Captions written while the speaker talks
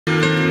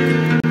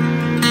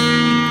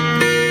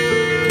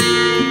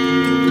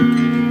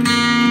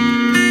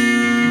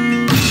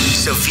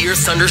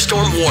severe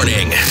thunderstorm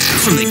warning.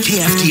 From the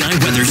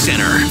KFDI Weather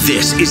Center,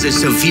 this is a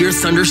severe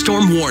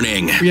thunderstorm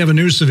warning. We have a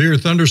new severe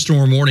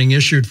thunderstorm warning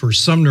issued for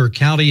Sumner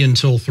County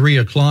until 3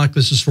 o'clock.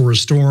 This is for a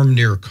storm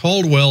near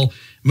Caldwell,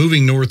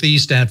 moving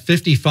northeast at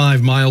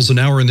 55 miles an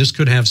hour, and this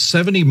could have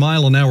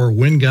 70-mile-an-hour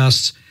wind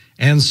gusts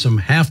and some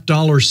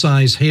half-dollar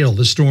size hail.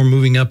 The storm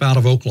moving up out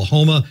of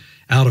Oklahoma,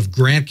 out of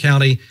Grant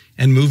County,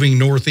 and moving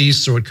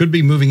northeast, so it could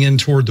be moving in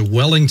toward the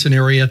Wellington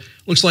area.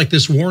 Looks like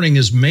this warning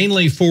is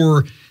mainly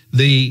for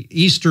the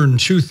eastern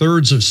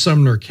two-thirds of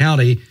Sumner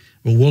County,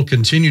 but we'll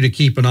continue to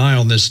keep an eye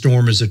on this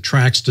storm as it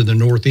tracks to the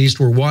northeast.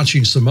 We're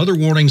watching some other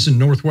warnings in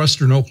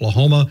northwestern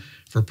Oklahoma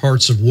for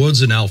parts of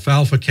Woods and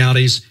Alfalfa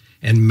counties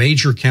and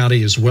Major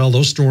County as well.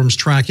 Those storms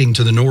tracking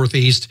to the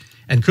northeast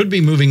and could be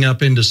moving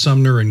up into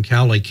Sumner and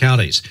Cowley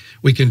counties.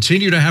 We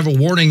continue to have a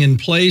warning in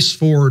place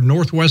for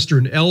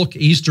northwestern Elk,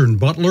 eastern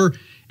Butler,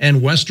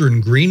 and western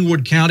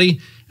Greenwood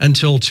County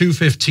until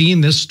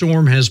 2:15. This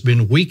storm has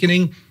been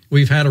weakening.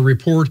 We've had a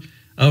report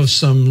of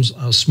some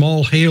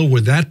small hail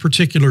with that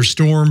particular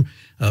storm,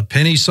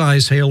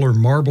 penny-size hail or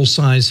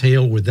marble-size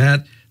hail with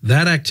that.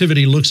 That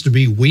activity looks to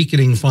be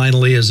weakening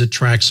finally as it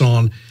tracks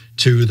on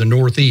to the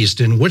northeast.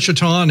 In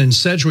Wichita and in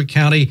Sedgwick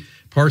County,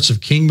 parts of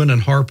Kingman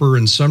and Harper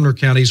and Sumner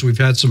counties, we've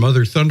had some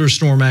other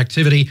thunderstorm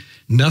activity.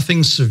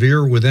 Nothing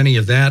severe with any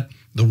of that.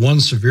 The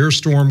one severe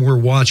storm we're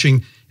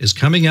watching is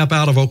coming up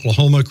out of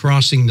Oklahoma,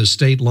 crossing the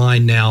state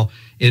line now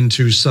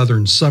into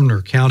southern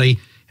Sumner County,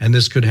 and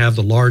this could have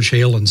the large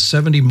hail and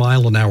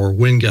 70-mile-an-hour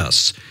wind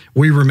gusts.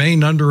 We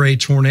remain under a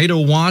tornado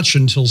watch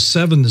until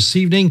 7 this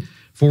evening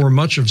for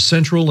much of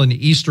central and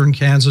eastern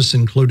Kansas,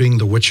 including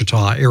the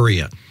Wichita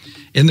area.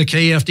 In the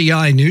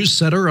KFDI News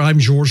Center, I'm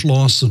George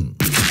Lawson.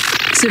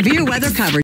 Severe weather coverage.